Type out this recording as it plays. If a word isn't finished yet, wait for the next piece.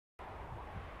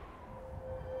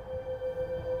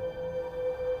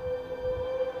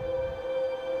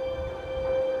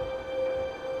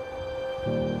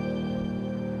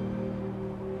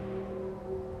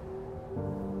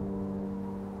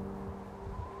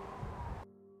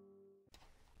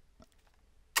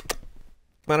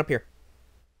Come on up here.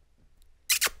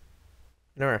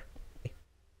 Nora.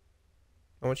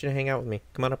 I want you to hang out with me.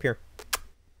 Come on up here.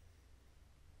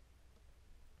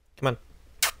 Come on.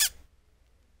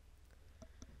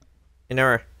 Hey,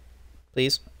 Nora.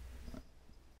 Please.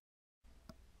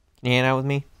 Can you hang out with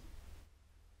me?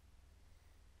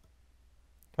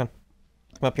 Come on.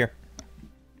 Come up here.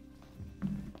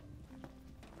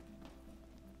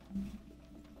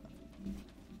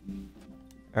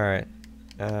 Alright.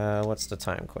 What's the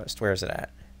time quest? Where is it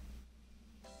at?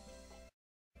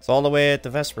 It's all the way at the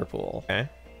Vesper Pool. Okay.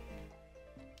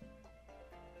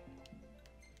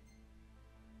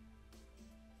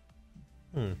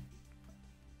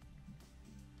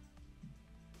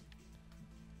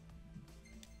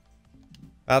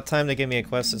 About time to give me a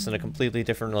quest that's in a completely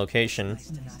different location. Nice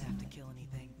to not have to kill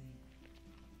anything.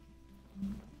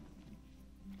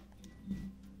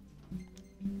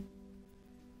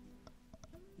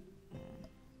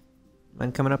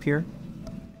 Mind coming up here?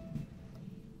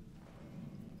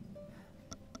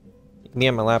 You can be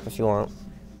on my lap if you want.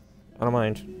 I don't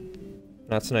mind.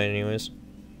 Not tonight anyways.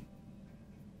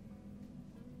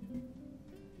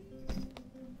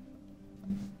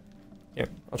 Here,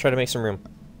 I'll try to make some room.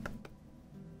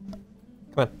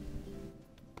 Come on.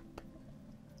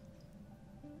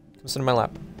 Come sit in my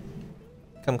lap.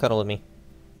 Come cuddle with me.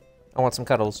 I want some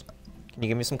cuddles. Can you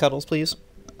give me some cuddles, please?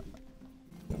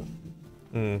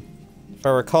 If I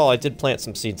recall, I did plant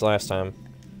some seeds last time.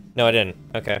 No, I didn't.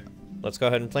 Okay. Let's go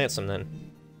ahead and plant some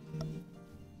then.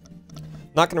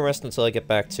 Not gonna rest until I get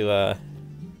back to,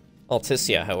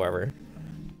 Alticia, however.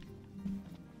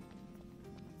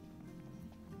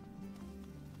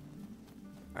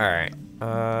 Alright.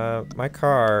 My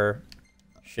car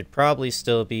should probably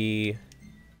still be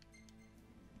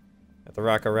at the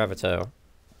Rocca Ravito.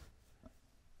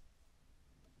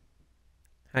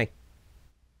 Hi.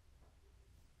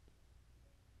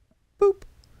 Boop.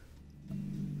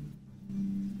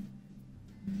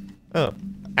 Oh,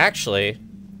 actually,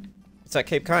 it's at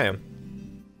Cape Cayam.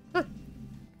 Huh.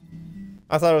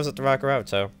 I thought it was at the Rocca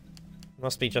Ravito.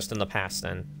 Must be just in the past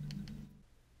then.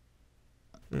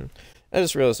 I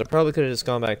just realized I probably could have just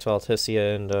gone back to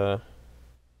Alticia and,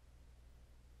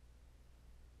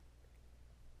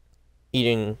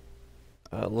 eating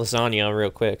lasagna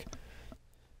real quick.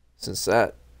 Since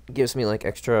that gives me, like,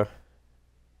 extra,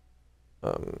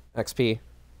 XP.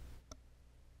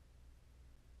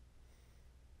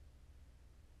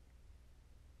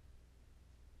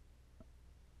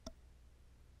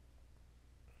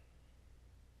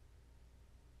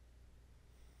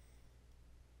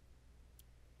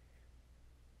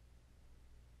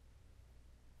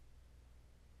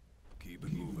 Keep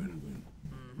it moving.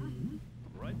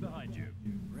 Right behind you.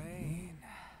 Rain.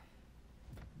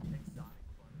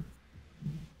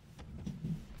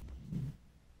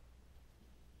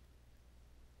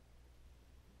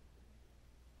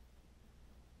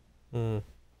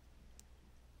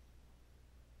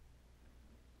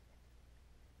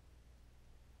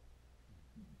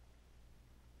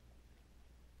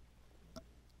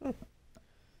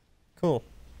 Cool.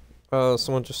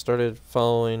 Someone just started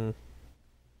following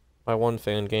my one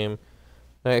fan game.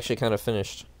 I actually kind of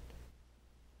finished.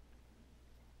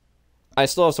 I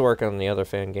still have to work on the other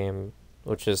fan game,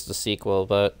 which is the sequel,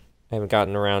 but I haven't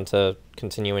gotten around to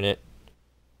continuing it.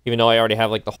 Even though I already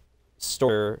have, like, the whole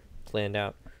story planned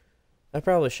out. I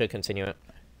probably should continue it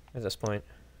at this point.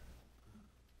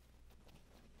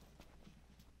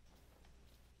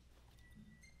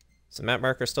 Is the map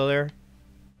marker still there?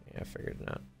 Yeah, I figured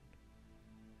not.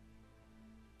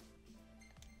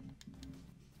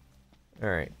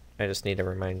 Alright, I just need a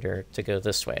reminder to go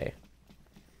this way.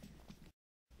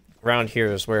 Around here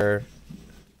is where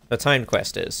the time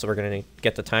quest is, so we're gonna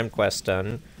get the time quest done.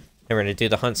 And we're gonna do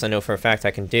the hunts I know for a fact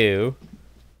I can do.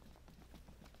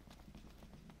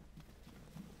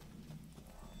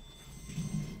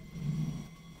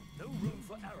 No room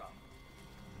for error.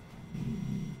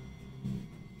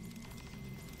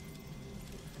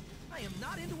 I am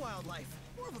not into wildlife.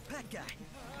 More of a pet guy.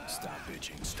 Stop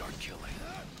bitching, start killing.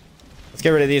 Let's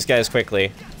get rid of these guys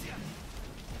quickly.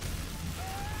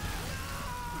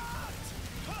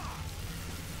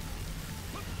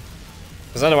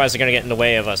 Because otherwise they're gonna get in the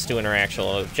way of us doing our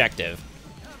actual objective.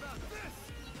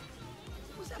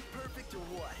 Was that perfect or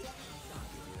what?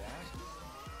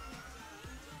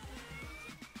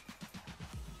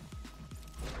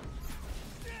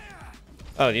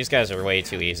 Oh, these guys are way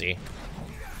too easy.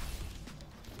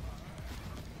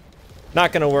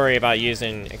 Not gonna worry about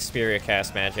using Xperia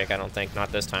cast magic, I don't think.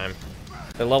 Not this time.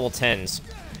 They're level 10s.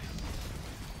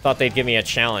 Thought they'd give me a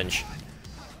challenge.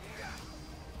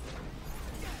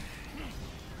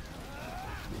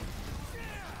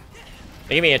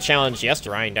 They gave me a challenge yes to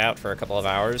grind out for a couple of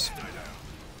hours.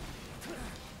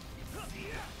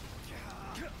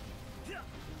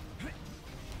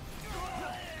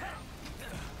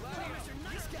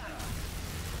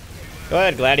 Go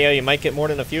ahead, Gladio. You might get more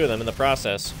than a few of them in the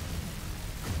process.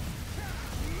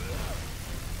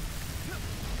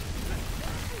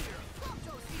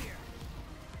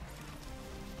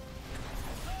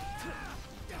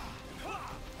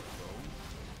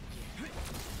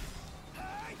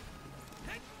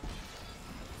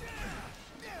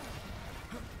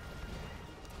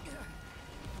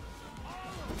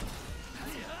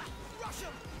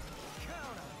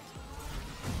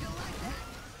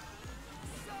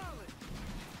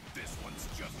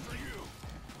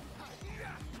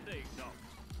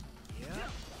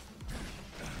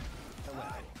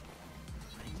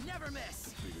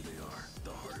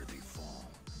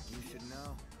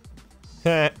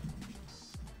 They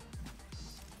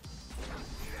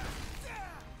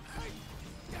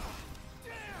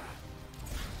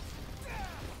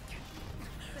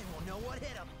won't know what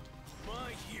hit them.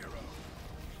 My hero.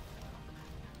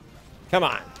 Come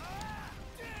on.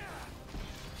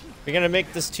 If you're gonna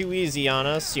make this too easy on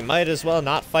us, you might as well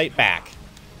not fight back.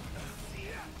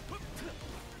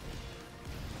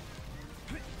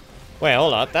 Wait,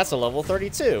 hold up. That's a level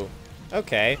 32.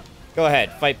 Okay. Go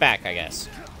ahead. Fight back, I guess.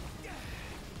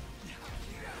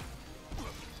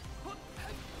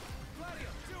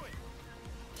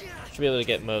 Should be able to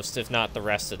get most, if not the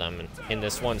rest of them, in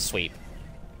this one sweep.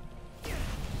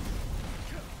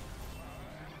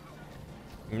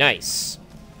 Nice.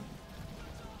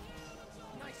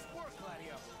 Nice work,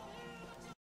 Gladio.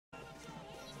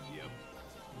 Yep.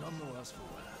 Nonetheless, for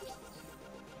that.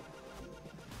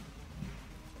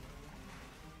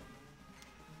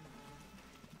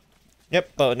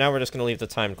 Yep, but now we're just gonna leave the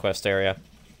timed quest area.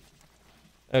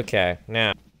 Okay,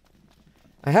 now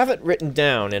I have it written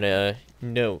down in a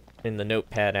note in the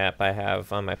notepad app I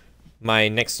have on my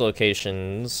next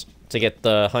locations to get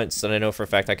the hunts that I know for a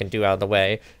fact I can do out of the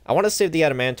way. I want to save the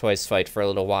Adamantoise fight for a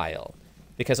little while,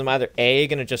 because I'm either A,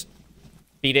 gonna just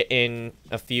beat it in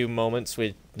a few moments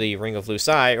with the Ring of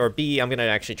Lucai, or B, I'm gonna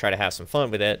actually try to have some fun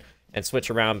with it and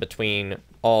switch around between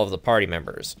all of the party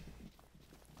members.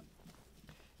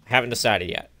 I haven't decided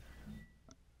yet.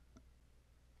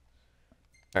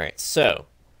 Alright, so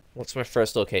what's my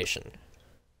first location?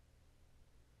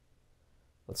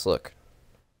 Let's look.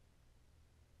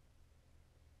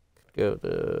 Go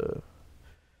to...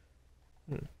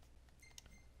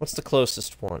 What's the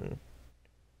closest one?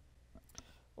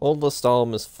 Old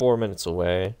Lestalem is 4 minutes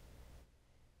away.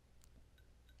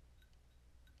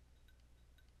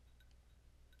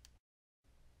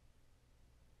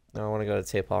 No, I want to go to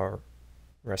Tapar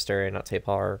Rest Area, not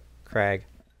Tapar Crag.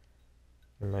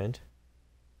 Never mind.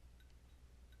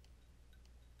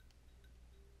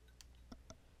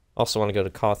 Also want to go to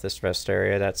Kothis Rest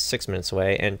Area, that's 6 minutes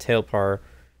away, and Tailpar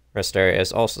Rest Area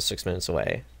is also 6 minutes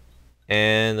away.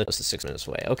 And this is 6 minutes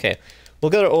away. Okay, we'll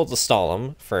go to Old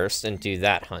Lestalem first and do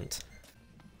that hunt.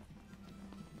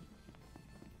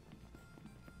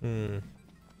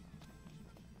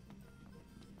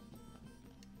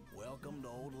 Welcome to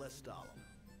Old Lestalem.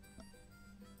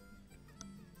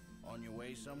 On your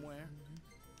way somewhere?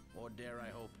 Or dare I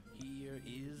hope here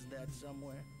is that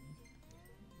somewhere?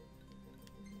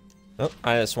 Oh,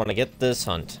 I just want to get this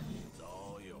hunt. It's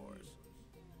all yours.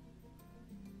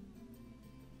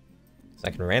 So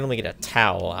I can randomly get a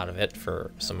towel out of it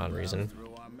for some odd reason.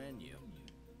 Through our menu.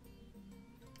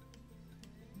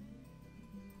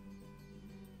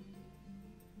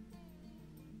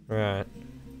 Right.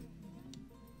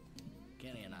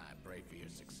 Kenny and I pray for your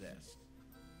success.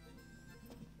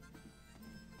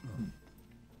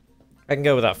 I can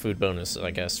go without food bonuses,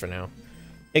 I guess, for now.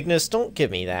 Ignis, don't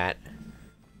give me that.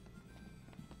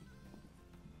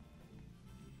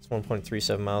 It's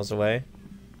 1.37 miles away.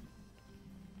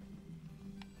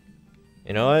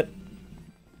 You know what?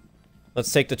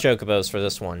 Let's take the chocobos for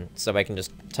this one, so I can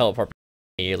just teleport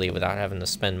immediately without having to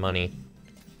spend money.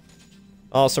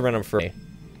 I'll also rent them free.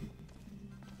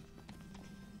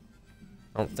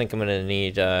 I don't think I'm gonna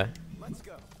need, Let's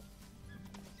go.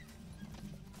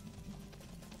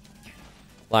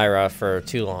 Lyra for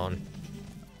too long.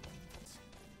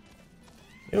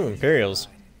 Ooh, Imperials.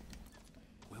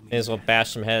 May as well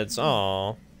bash some heads.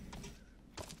 Aww.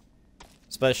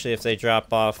 Especially if they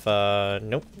drop off,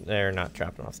 nope, they're not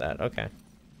dropping off that. Okay.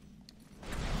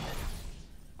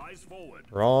 Eyes forward.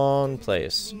 Wrong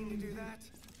place. Need to do that.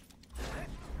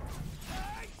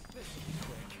 This should be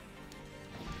quick.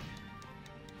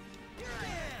 Here I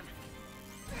am.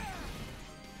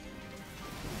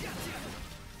 Gotcha.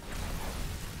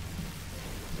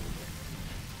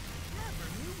 Never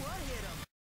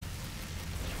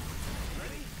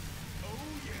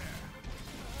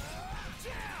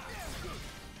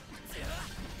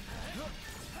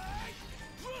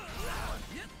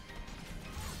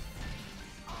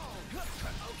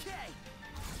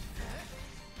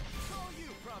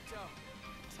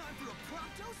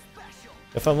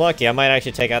If I'm lucky, I might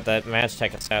actually take out that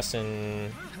Magitech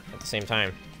assassin at the same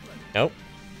time. Nope.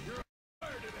 Oh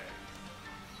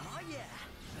yeah.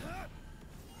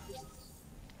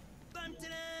 Bum, da,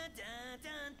 da,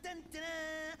 dun, dun, da,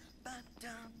 ba,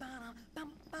 dum, ba,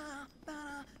 dum, bum, ba,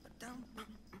 ba, dum, bum,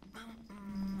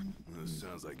 bum. This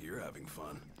sounds like you're having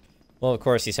fun. Well, of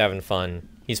course he's having fun.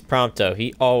 He's Prompto.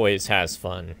 He always has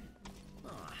fun. Aw,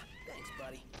 thanks,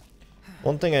 buddy.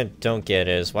 One thing I don't get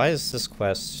is, why is this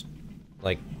quest...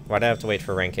 Like, why'd I have to wait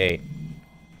for rank 8?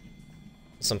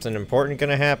 Is something important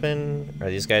gonna happen?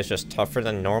 Are these guys just tougher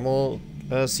than normal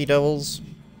Sea Devils?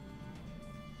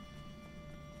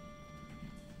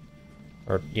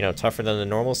 Or, you know, tougher than the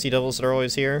normal Sea Devils that are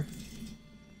always here?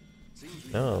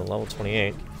 No, level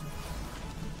 28.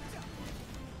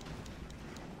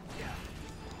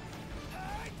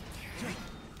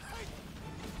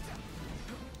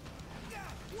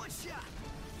 One shot.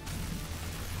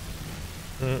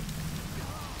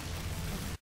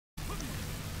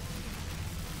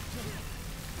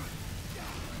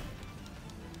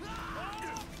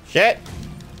 Shit!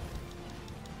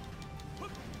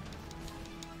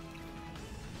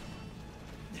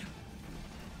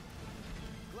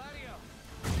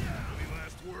 Any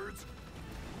last words?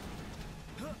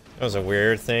 That was a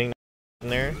weird thing in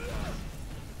there.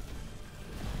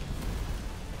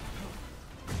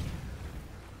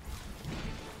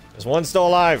 There's one still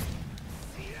alive!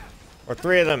 Or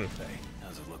 3 of them! Hey,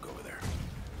 how's it look over there?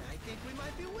 I think we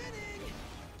might be winning.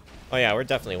 Oh yeah, we're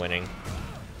definitely winning.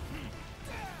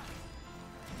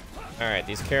 Alright,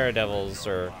 these Kara Devils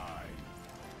are...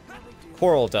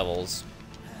 Coral Devils.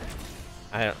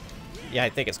 Yeah, I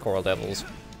think it's Coral Devils.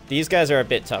 These guys are a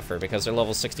bit tougher because they're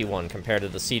level 61 compared to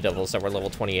the Sea Devils that were level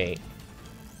 28.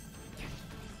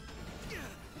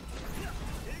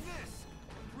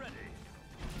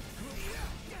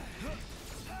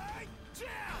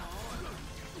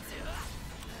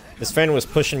 This friend was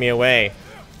pushing me away.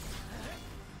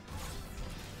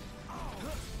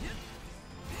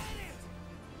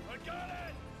 I got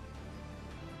it!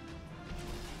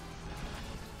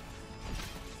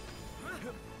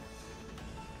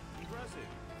 Impressive.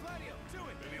 Gladio, do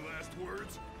it! Any last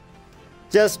words?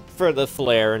 Just for the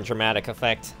flair and dramatic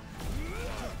effect.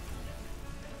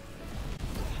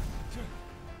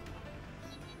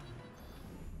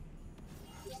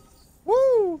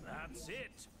 Woo! That's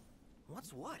it!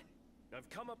 What's what? I've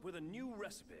come up with a new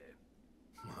recipe.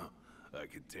 I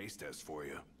could taste test for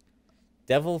you.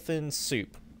 Devilfin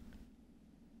soup.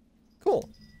 Cool.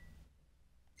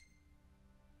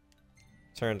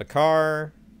 Turn the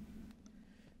car.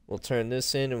 We'll turn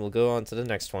this in and we'll go on to the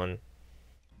next one.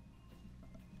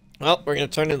 Well, we're gonna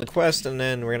turn in the quest and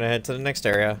then we're gonna head to the next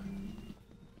area.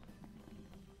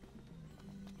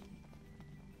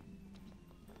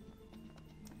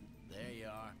 There you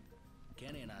are.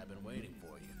 Kenny and I have been waiting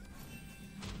for you.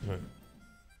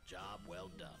 Job well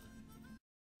done.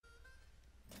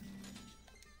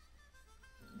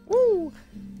 Woo!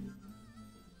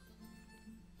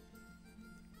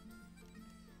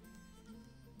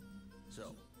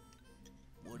 So,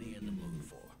 what are you in the mood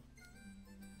for?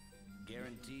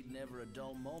 Guaranteed never a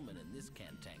dull moment in this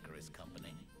cantankerous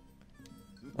company.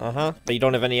 Uh-huh. But you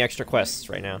don't have any extra quests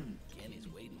right now. Kenny's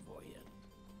waiting for you.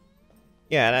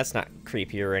 Yeah, that's not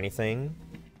creepy or anything.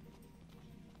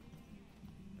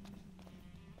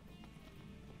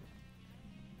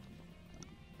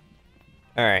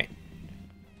 Alright.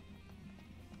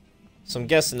 So I'm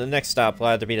guessing the next stop will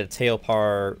either be the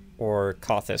Tailpar or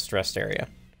Kothist rest area.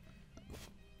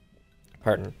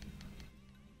 Pardon.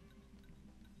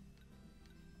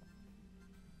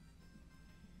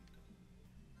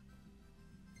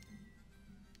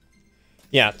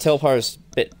 Yeah, Tailpar's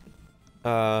a bit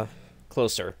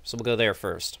closer, so we'll go there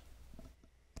first.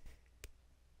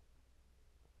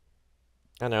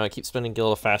 I know, I keep spending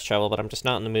Guild of Fast Travel, but I'm just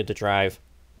not in the mood to drive.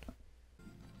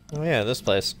 Oh yeah, this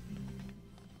place.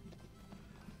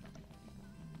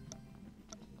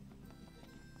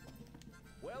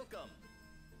 Welcome.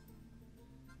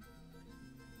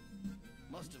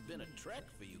 Must have been a trek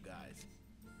for you guys.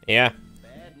 Yeah.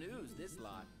 Bad news, this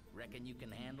lot. Reckon you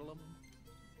can handle them?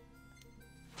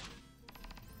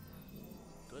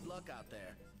 Good luck out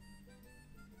there.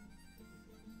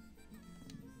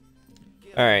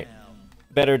 Get on Alright. now.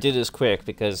 Better do this quick,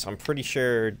 because I'm pretty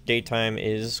sure daytime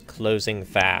is closing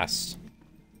fast.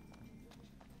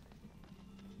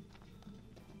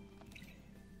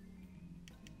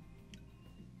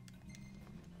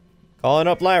 Calling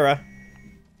up Lyra.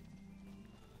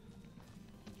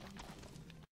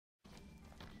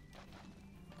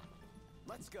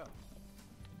 Let's go.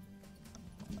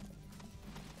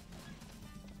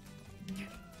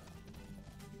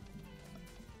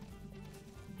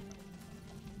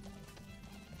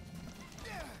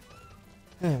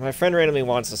 My friend randomly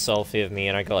wants a selfie of me,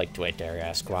 and I go like, do I dare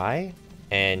ask why?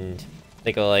 And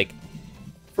they go like,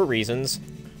 for reasons.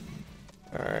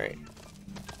 Alright.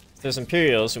 If there's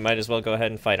Imperials, we might as well go ahead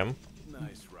and fight them.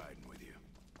 Nice riding with you.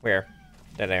 Where?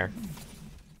 Dead air.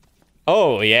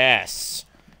 Oh, yes!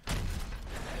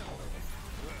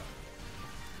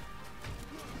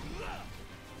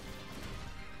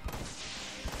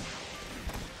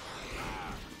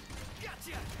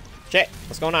 Shit,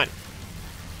 what's going on?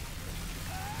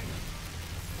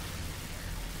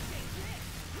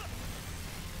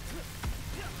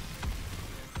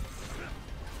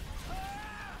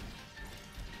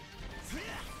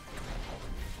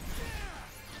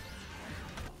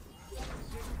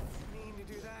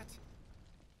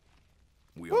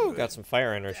 Woo, got some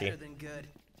fire energy. Better than good.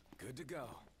 Good to go.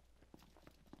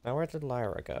 Now where did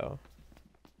Lyra go?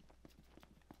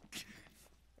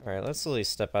 Alright, let's at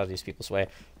least step out of these people's way.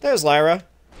 There's Lyra!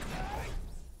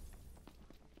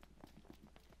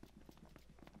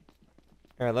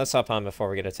 Alright, let's hop on before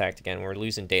we get attacked again. We're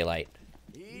losing daylight.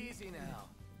 Easy now.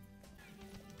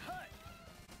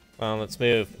 Well, let's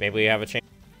move. Maybe we have a chance.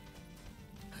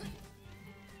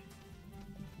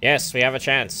 Yes, we have a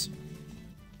chance.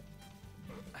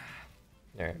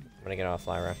 Alright, I'm gonna get off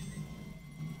Lyra.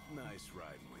 Nice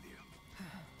riding with you.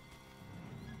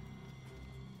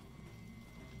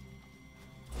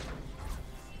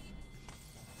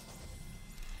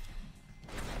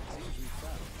 Seems we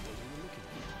found what we were looking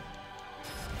for.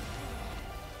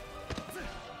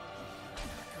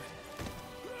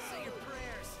 Say your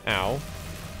prayers. Ow.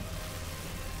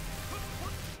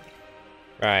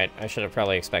 Right, I should have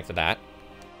probably expected that.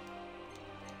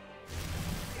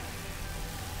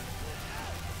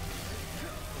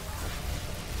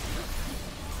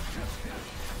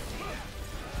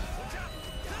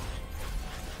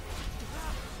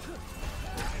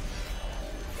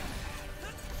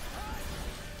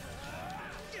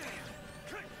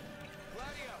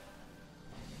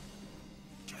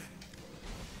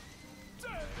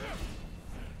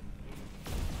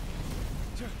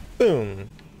 Boom.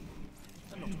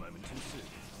 Not a moment too soon.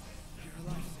 You're a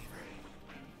lifesaver.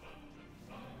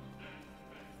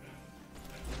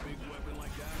 Big weapon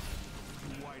like that,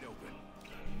 wide open.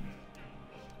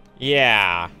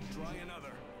 Yeah. Try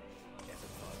another.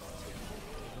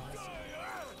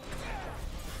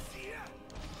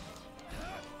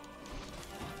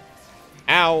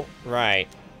 Ow. Right.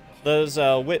 Those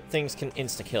whip things can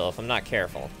insta-kill if I'm not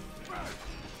careful.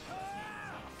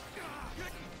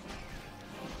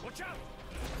 Watch out!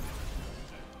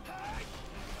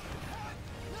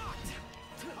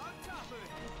 On top of it.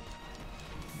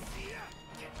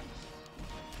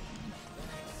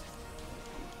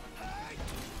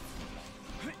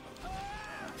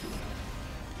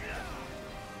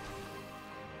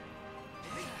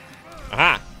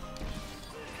 Aha!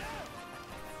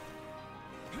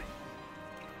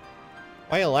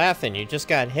 Why are you laughing? You just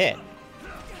got hit.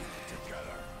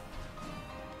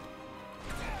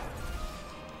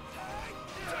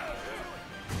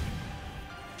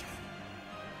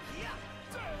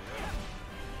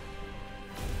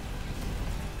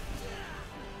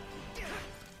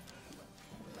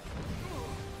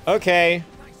 Okay.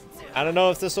 I don't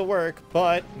know if this will work,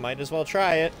 but might as well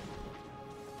try it.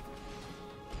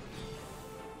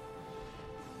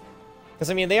 Because,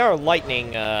 I mean, they are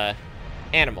lightning,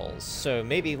 animals, so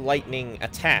maybe lightning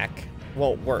attack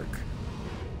won't work.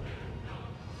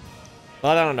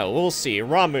 But I don't know, we'll see.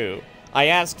 Ramu, I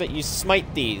ask that you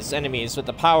smite these enemies with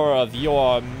the power of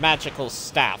your magical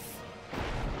staff.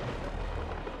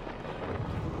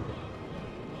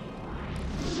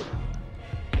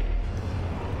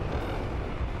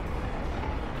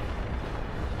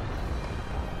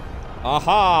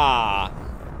 Aha!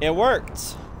 It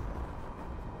worked!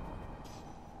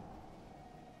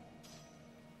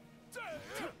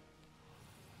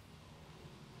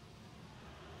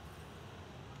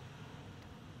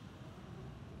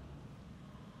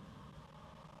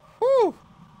 Whew!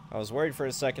 I was worried for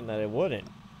a second that it wouldn't.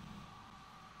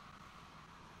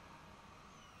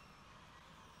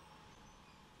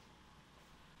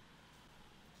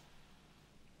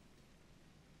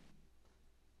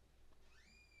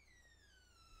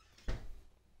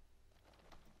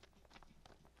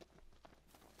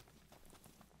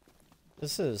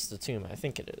 This is the tomb, I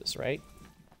think it is, right?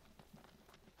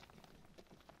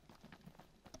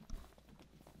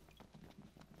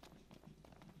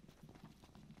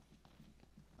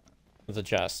 The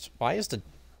chest. Why is the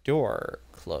door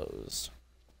closed?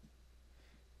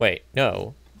 Wait,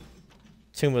 no.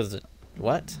 Tomb of the...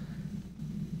 What?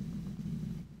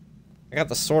 I got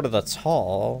the Sword of the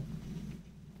Tall.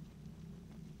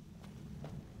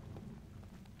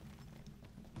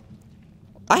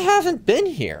 I haven't been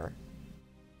here.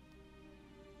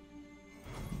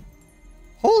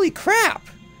 Holy crap!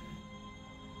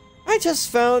 I just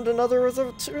found another of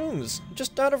the tombs,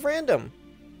 just out of random.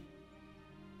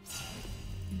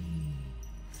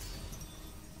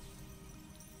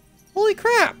 Holy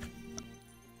crap!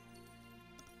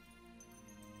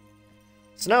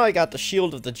 So now I got the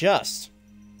Shield of the Just.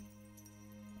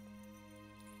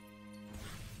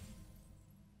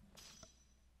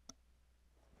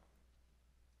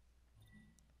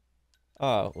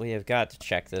 Oh, we have got to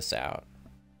check this out.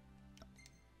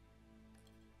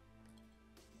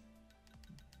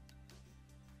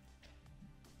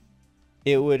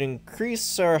 It would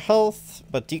increase our health,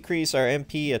 but decrease our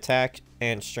MP, attack,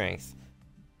 and strength.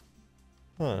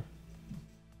 Huh.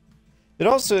 It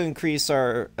also increased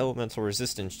our elemental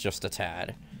resistance just a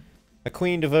tad. A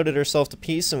queen devoted herself to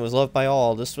peace and was loved by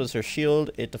all. This was her shield.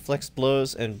 It deflects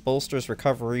blows and bolsters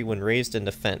recovery when raised in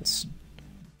defense.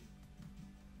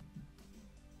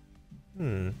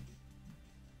 I'm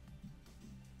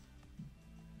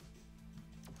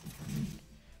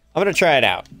gonna try it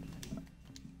out.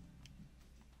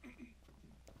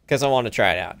 Because I want to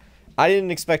try it out. I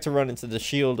didn't expect to run into the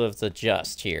Shield of the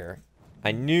Just here.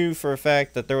 I knew for a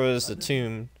fact that there was a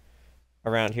tomb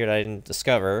around here that I didn't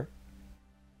discover.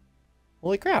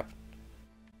 Holy crap.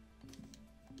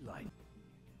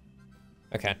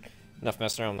 Okay, enough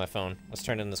messing around with my phone. Let's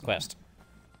turn in this quest.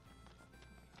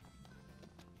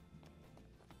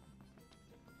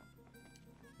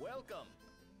 Welcome.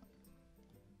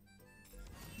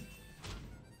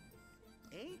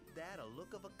 Ain't that a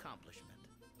look of accomplishment?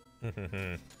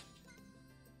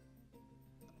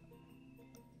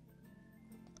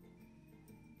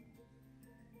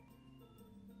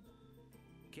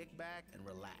 Kick back and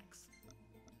relax.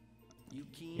 You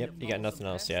keen Yep, to you got pull nothing some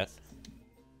else yet. tests?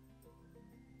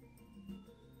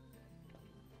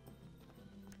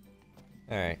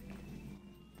 Alright.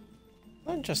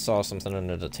 I just saw something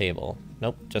under the table.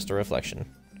 Nope, just a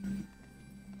reflection.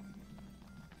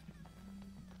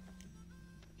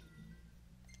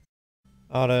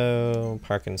 Auto,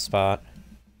 parking spot.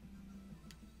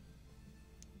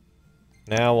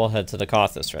 Now we'll head to the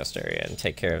Kothis rest area and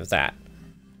take care of that.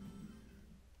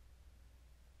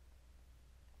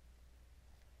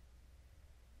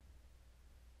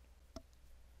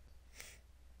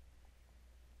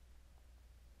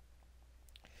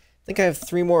 I think I have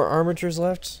 3 more armatures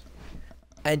left.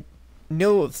 I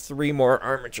know of 3 more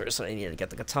armatures that I need to get.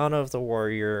 The Katana of the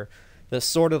Warrior, the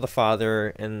Sword of the Father,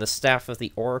 and the Staff of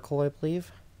the Oracle, I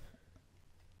believe.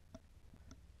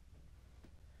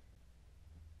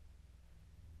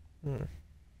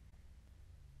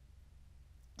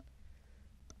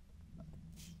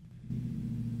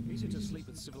 Easy to sleep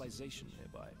with civilization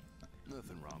nearby.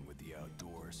 Nothing wrong with the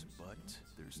outdoors, but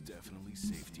there's definitely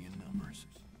safety in numbers.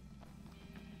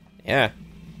 Yeah.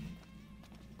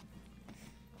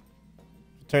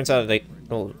 Turns out the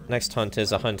next hunt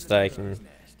is a hunt that I can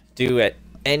do at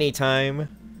any time.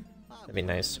 That'd be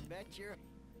nice.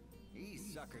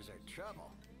 These suckers are trouble.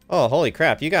 Oh, holy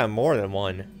crap, you got more than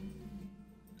one.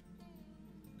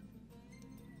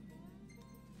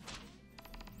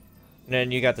 And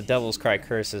then you got the Devil's Cry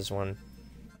Curses one.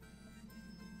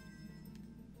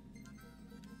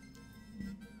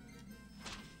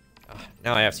 Ah,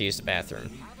 now I have to use the bathroom.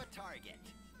 Have a target.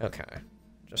 Okay,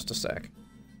 just a sec.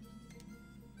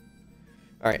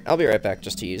 Alright, I'll be right back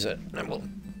just to use it. And we'll...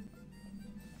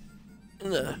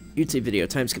 In the YouTube video,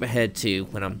 time skip ahead to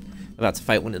when I'm about to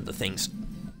fight one of the things.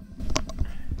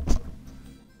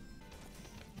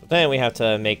 But then we have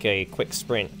to make a quick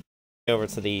sprint over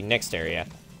to the next area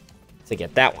to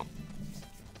get that one.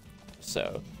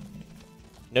 So,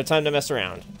 no time to mess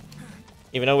around.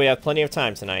 Even though we have plenty of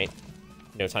time tonight,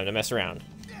 no time to mess around.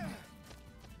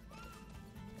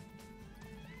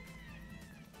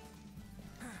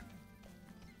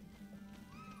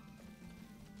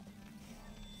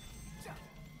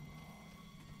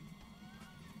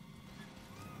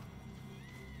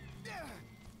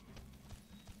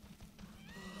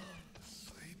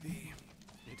 Sleepy.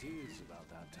 It is about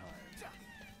that time.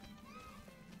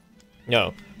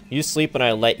 No, you sleep when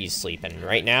I let you sleep, and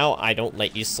right now, I don't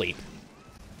let you sleep.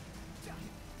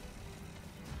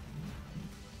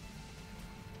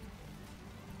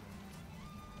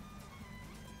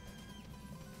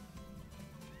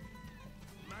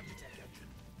 Magitech engine.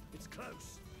 It's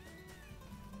close.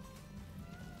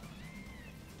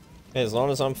 As long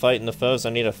as I'm fighting the foes I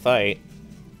need to fight.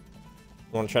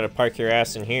 You want to try to park your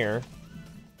ass in here?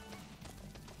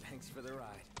 Thanks for the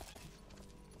ride.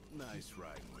 Nice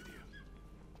riding with you.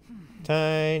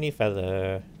 Tiny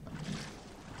feather.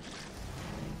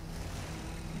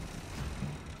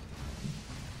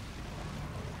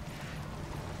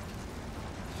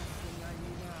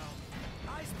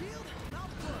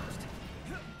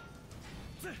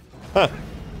 Huh.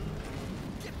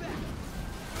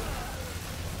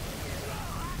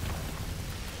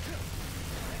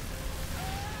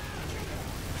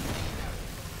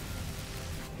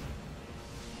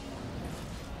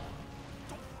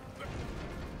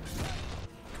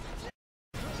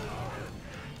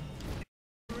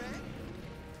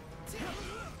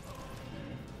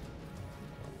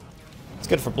 It's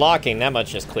good for blocking, that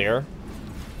much is clear.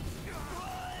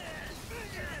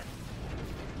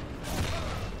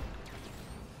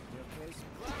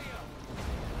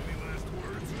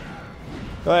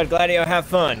 Go ahead, Gladio, have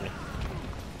fun.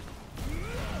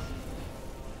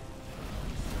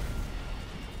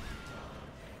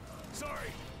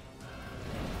 Sorry.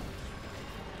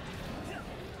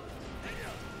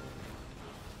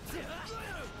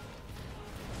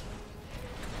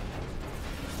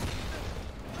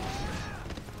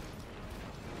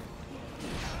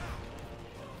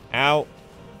 Ow.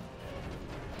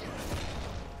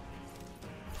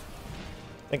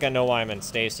 I think I know why I'm in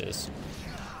stasis.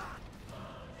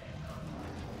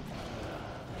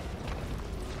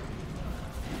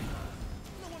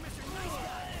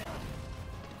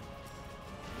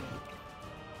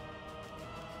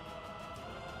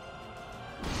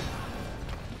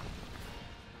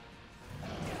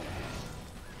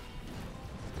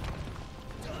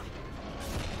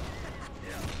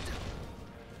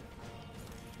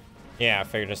 Yeah, I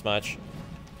figured as much.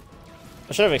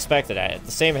 I should have expected that.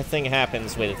 The same thing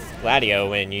happens with Gladio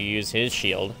when you use his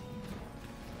shield.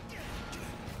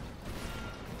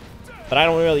 But I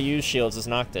don't really use shields as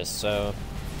Noctis, so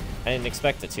I didn't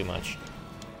expect it too much.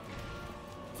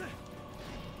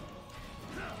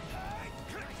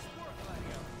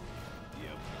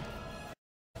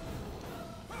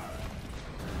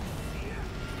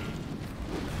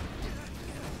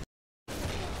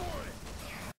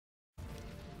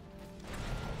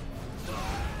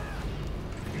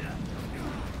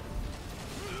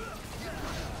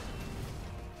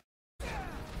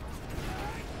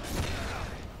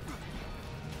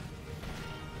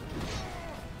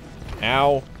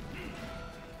 Ow.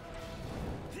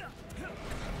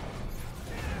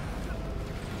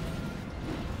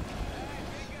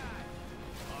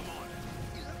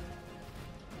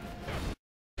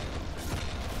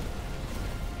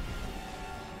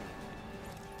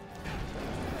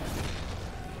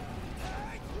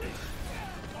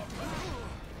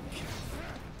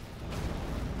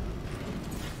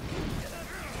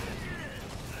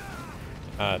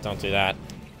 Don't do that.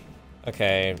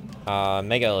 Okay,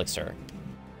 Mega Elixir.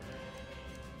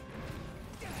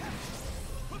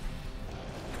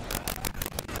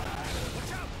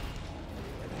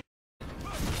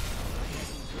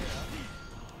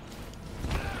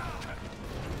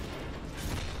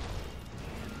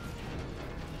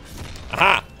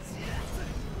 Aha!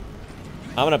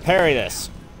 I'm gonna parry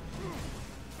this.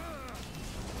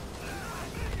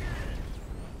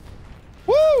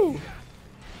 Woo!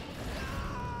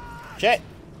 Shit!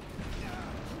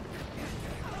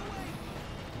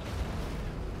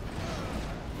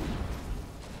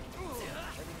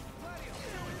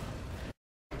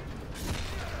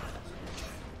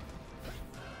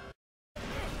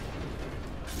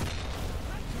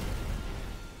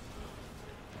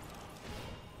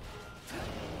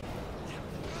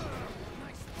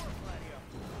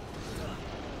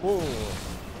 Woo!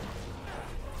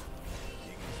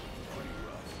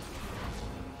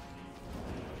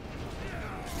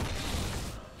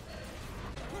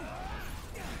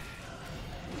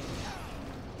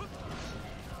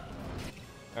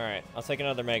 Alright, I'll take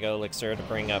another Mega Elixir to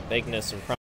bring up bigness and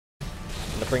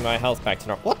to bring my health back to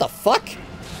normal. What the fuck?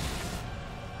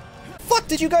 Fuck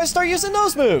did you guys start using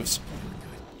those moves?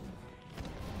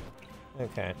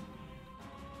 Okay.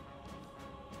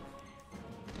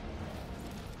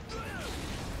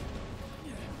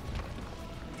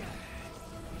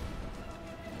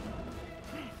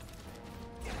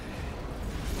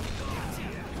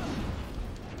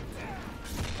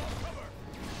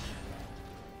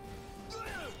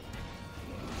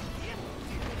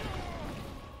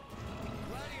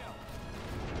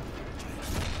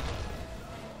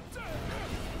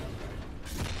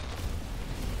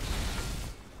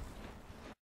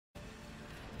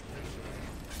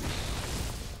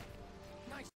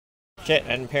 Shit, I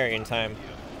didn't parry in time.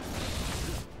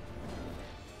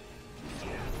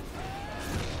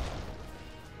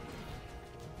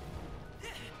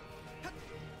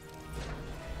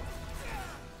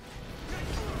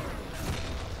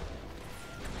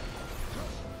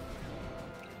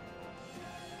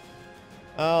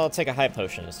 I'll take a high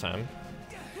potion this time.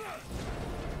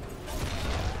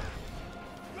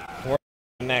 Or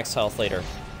max health later.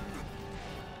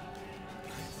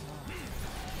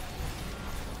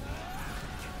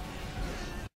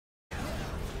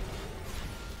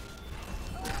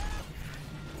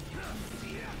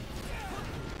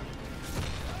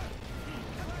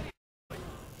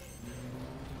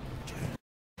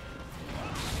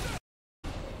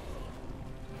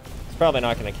 Probably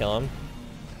not gonna kill him.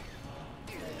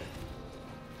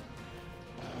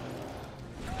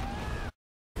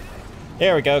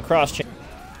 There we go, cross chain.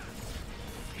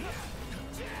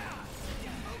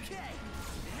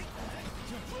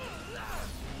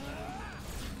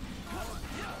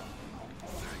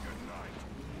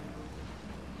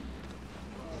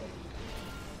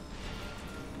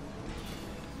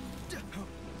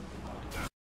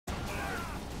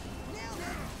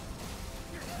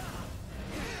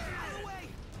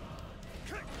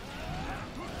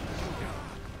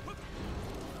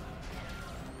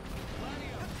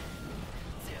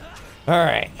 All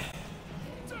right.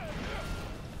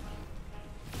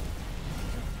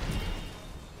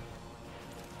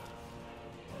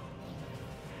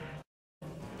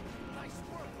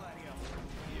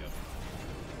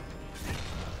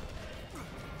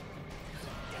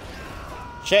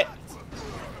 Shit.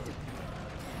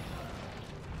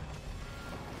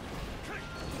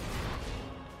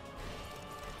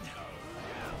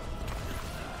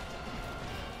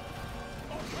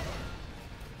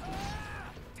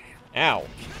 Ow.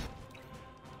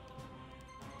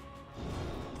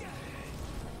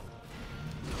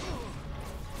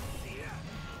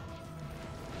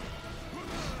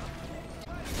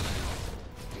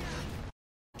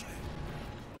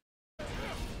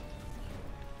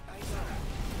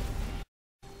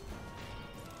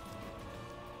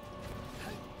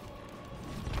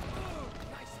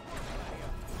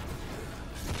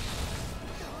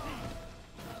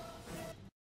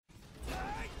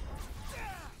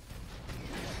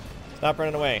 Stop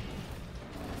running away.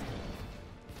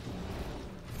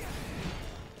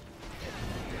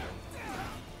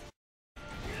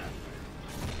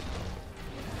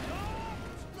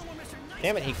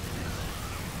 Damn it, he...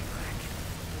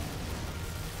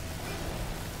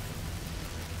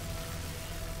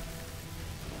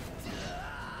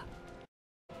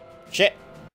 Shit!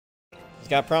 He's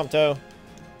got Prompto.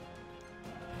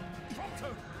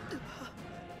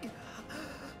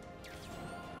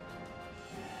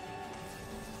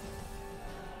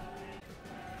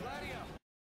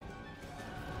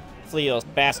 Flee those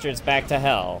bastards back to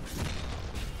hell.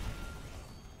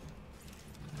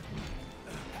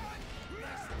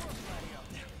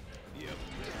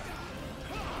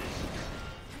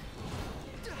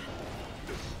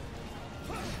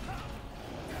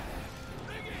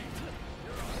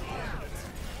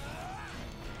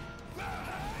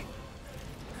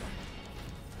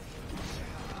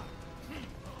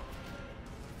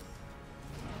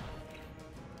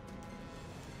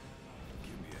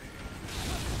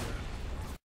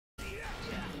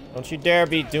 Don't you dare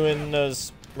be doing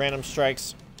those random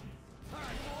strikes.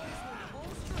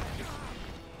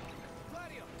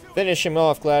 Finish him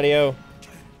off, Gladio.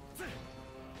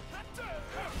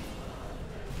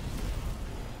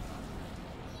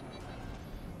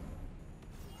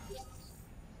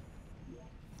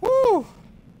 Woo!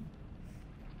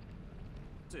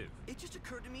 It just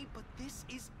occurred to me, but this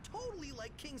is totally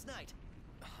like King's Knight.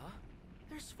 Huh?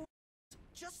 There's 4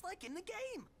 just like in the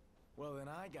game. Well, then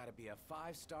I gotta be a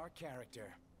 5-star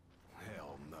character.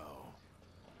 Hell no.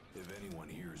 If anyone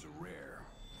here is a rare,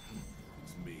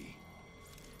 it's me.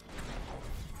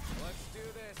 Let's do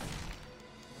this.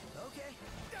 Okay.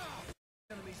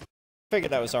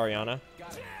 Figured that was Ariana.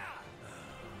 Got it.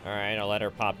 Alright, I'll let her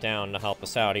pop down to help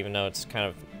us out, even though it's kind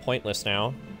of pointless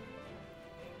now.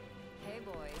 Hey,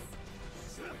 boys.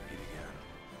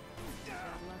 Got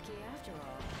lucky after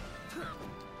all.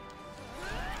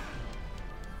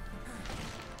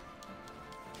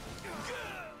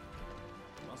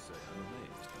 Must say I'm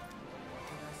amazed.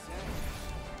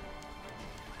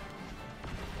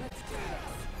 Let's do this.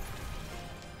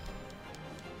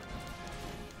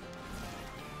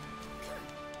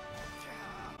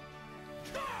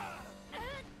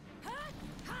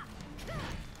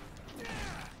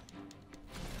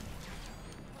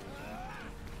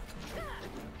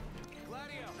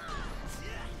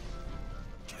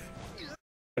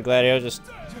 Gladio, just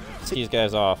see these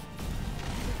guys off.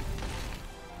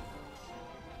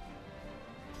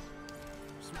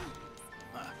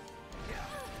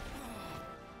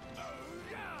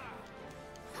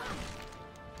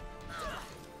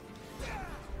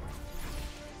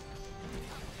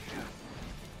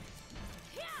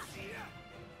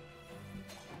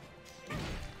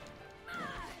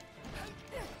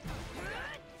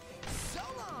 So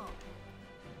long.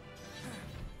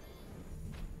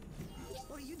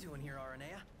 What are you doing here,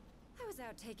 Aranea? I was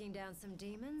out taking down some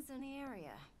demons in the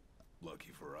area.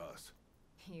 Lucky for us.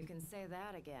 You can say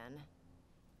that again.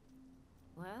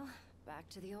 Well, back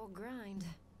to the old grind.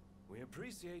 We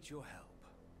appreciate your help.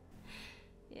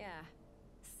 Yeah.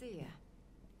 See ya.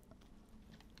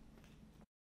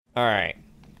 Alright.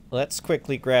 Let's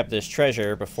quickly grab this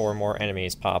treasure before more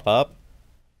enemies pop up.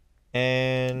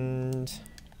 And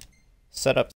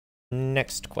set up the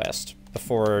next quest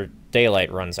before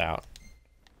daylight runs out.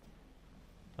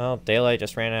 Well, daylight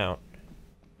just ran out.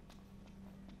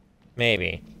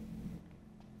 Maybe.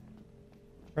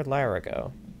 Where'd Lyra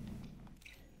go?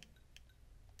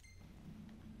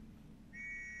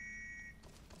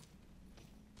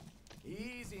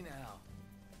 Easy now.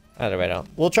 Either way, no.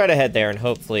 We'll try to head there and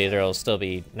hopefully there'll still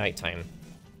be nighttime.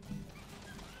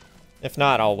 If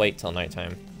not, I'll wait till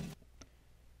nighttime.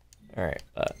 Alright,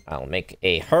 but I'll make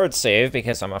a hard save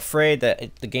because I'm afraid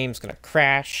that the game's gonna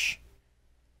crash.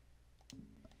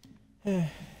 And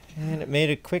it made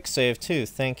a quick save too,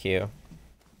 thank you.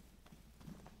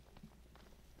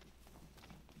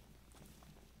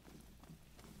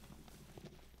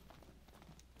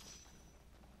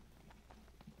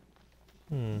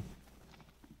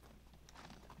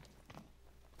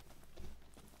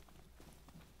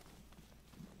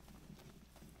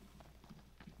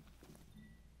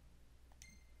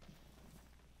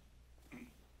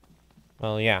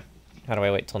 Well, yeah. How do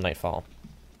I wait till nightfall?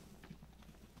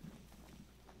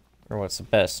 Or what's the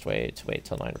best way to wait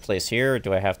till night? Place here, or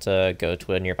do I have to go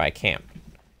to a nearby camp?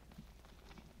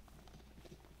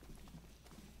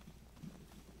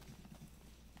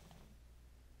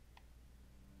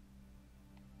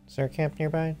 Is there a camp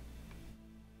nearby?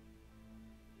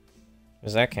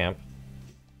 Is that camp?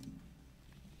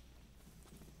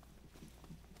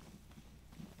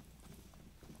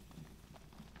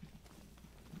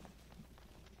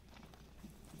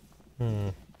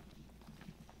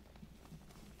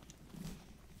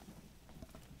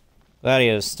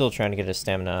 Gladio is still trying to get his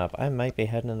stamina up. I might be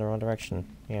heading in the wrong direction.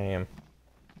 Yeah, I am.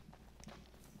 I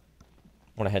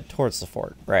want to head towards the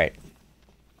fort. Right.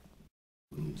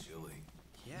 Chilly.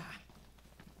 Yeah.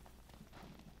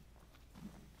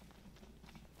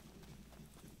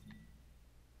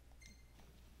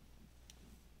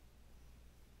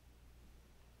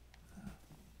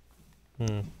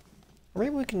 Or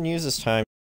maybe we can use this time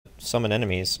to summon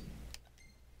enemies.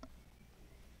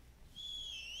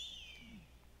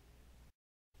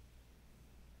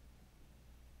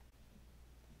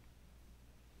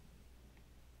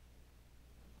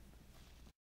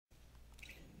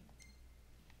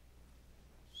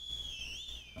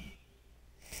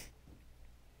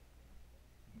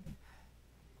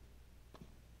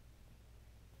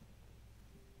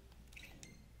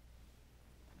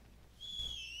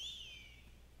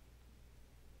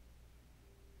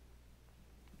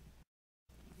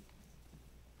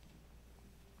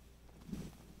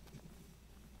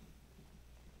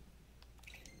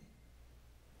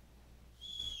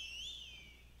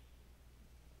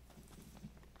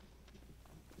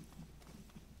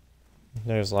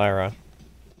 There's Lyra.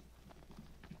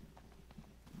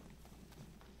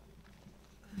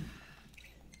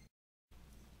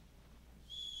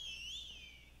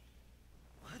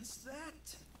 What's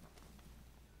that?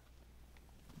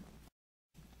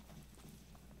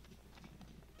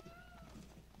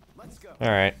 Let's go.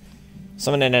 Alright.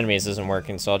 Summoning enemies isn't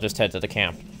working, so I'll just head to the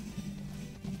camp.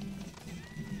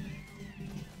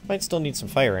 Might still need some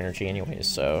fire energy anyways,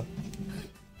 so...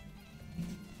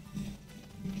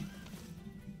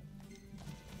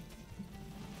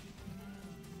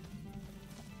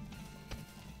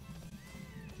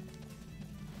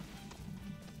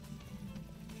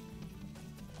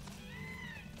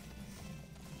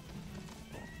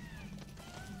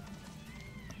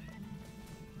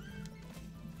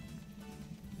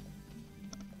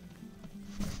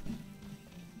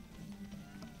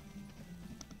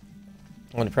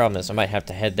 Well, the problem is I might have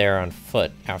to head there on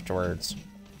foot afterwards.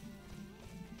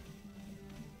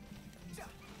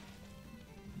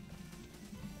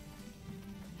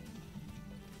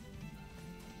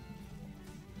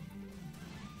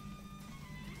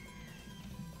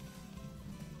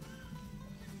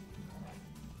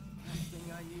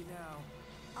 Thing I need now.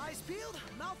 Eyes peeled,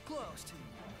 mouth closed.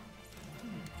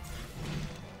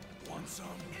 Want some?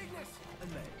 Ignis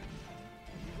and leg.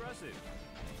 Impressive.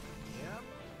 Yep.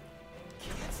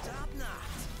 Can't stop not.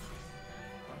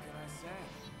 What can I say?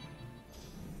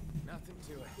 Nothing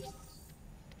to it.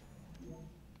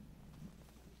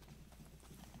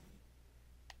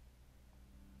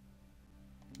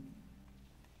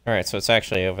 Alright, so it's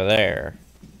actually over there.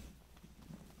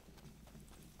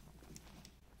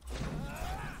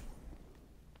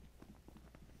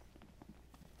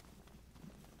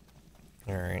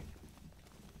 Alright.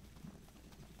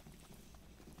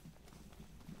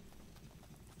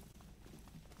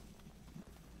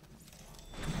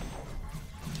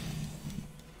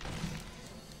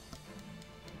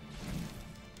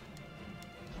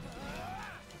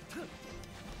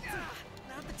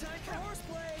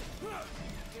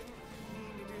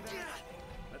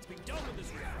 Done with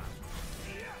this riffraff.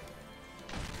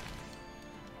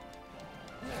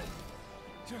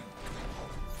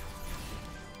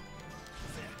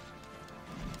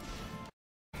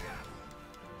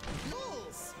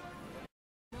 Fools!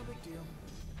 No big deal.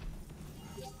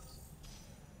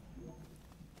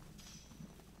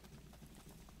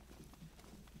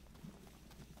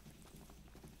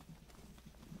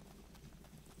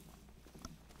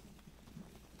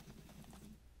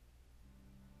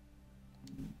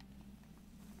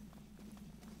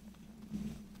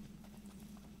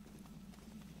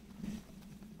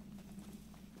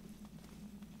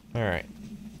 All right.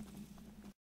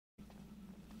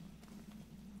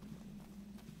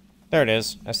 There it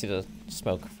is. I see the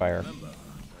smoke fire. Remember,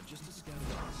 they're just a scout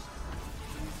us.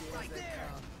 Right there!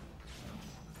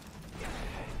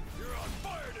 You're on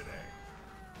fire today!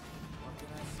 What can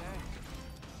I say?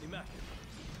 Immaculate.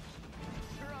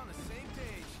 You're on the same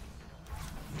page.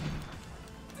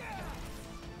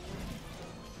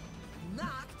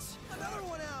 Knocked another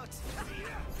one out!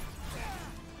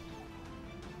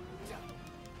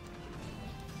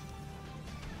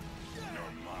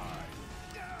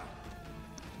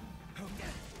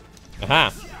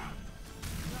 Aha!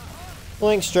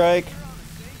 Blink strike.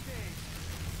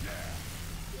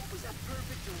 Was that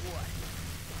perfect or what?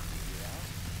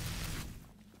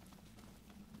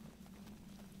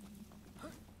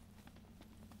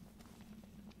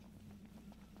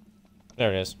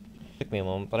 There it is. Took me a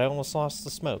moment, but I almost lost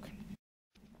the smoke.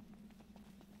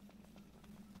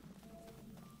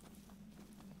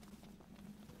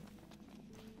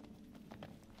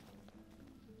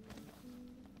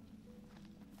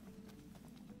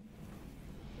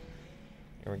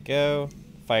 Here we go.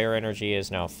 Fire energy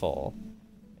is now full.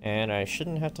 And I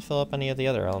shouldn't have to fill up any of the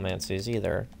other elemencies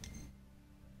either.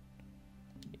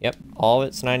 Yep, all of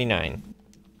it's 99.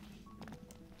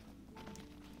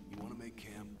 You want to make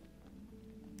camp?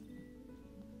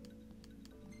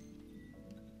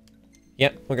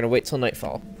 Yep, we're gonna wait till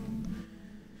nightfall.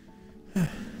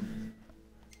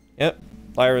 Yep,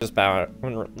 Lyra's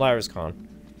gone.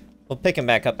 We'll pick him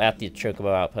back up at the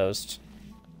Chocobo outpost.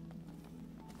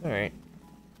 Alright.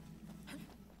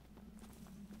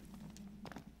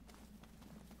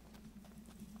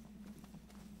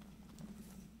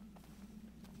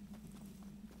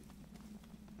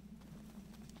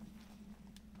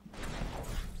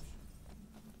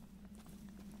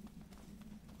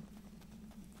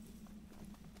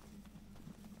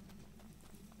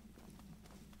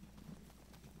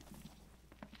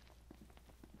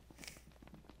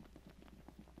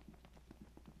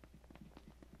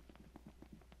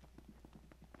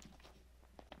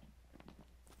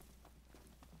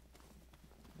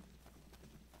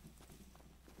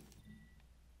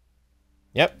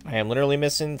 Yep, I am literally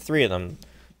missing 3 of them.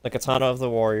 The Katana of the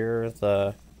Warrior,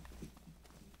 the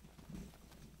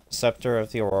Scepter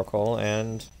of the Oracle,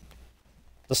 and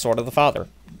the Sword of the Father.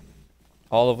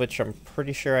 All of which I'm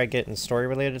pretty sure I get in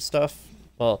story-related stuff.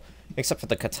 Well, except for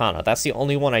the Katana. That's the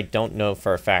only one I don't know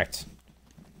for a fact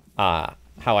how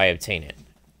I obtain it.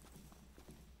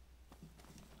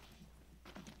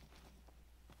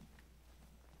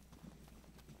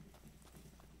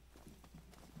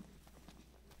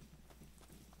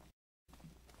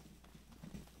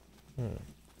 You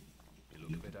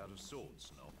look a bit out of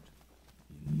sorts, Noct.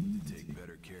 You need to take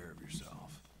better care of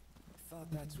yourself. I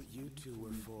thought that's what you two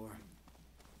were for.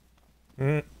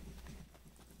 Mm.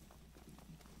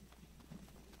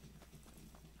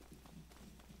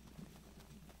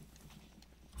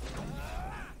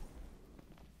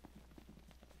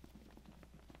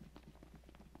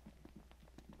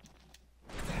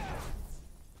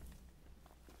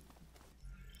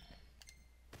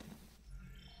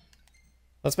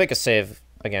 Let's make a save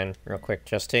again, real quick,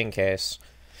 just in case.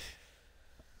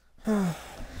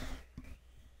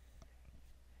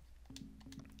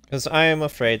 Because I am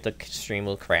afraid the stream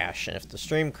will crash, and if the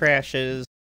stream crashes,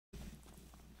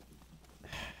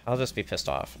 I'll just be pissed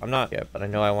off. I'm not yet, but I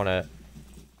know I want to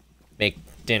make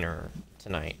dinner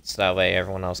tonight, so that way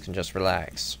everyone else can just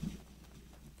relax.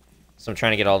 So I'm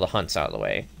trying to get all the hunts out of the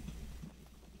way.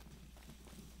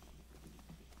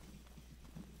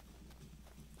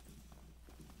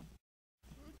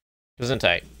 Isn't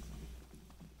tight.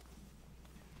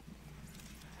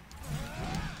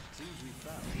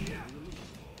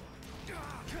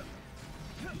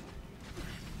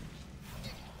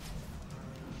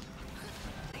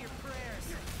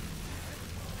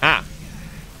 Ah!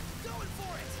 Going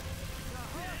for it!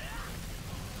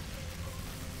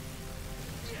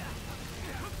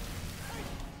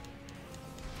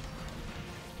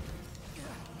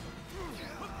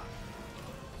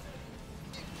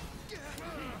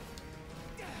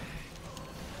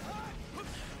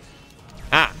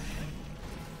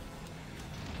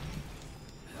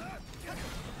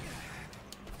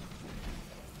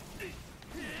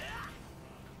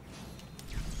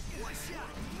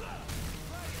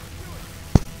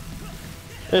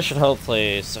 This should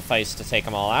hopefully suffice to take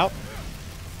them all out.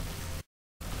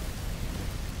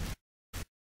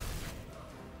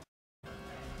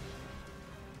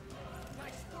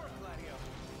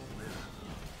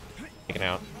 Taken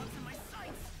out.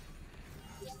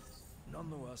 None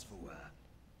the worse for wear.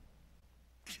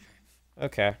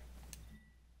 Okay.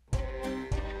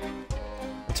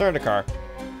 Return to car.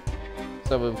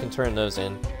 So we can turn those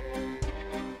in.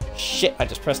 Shit, I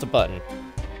just pressed a button.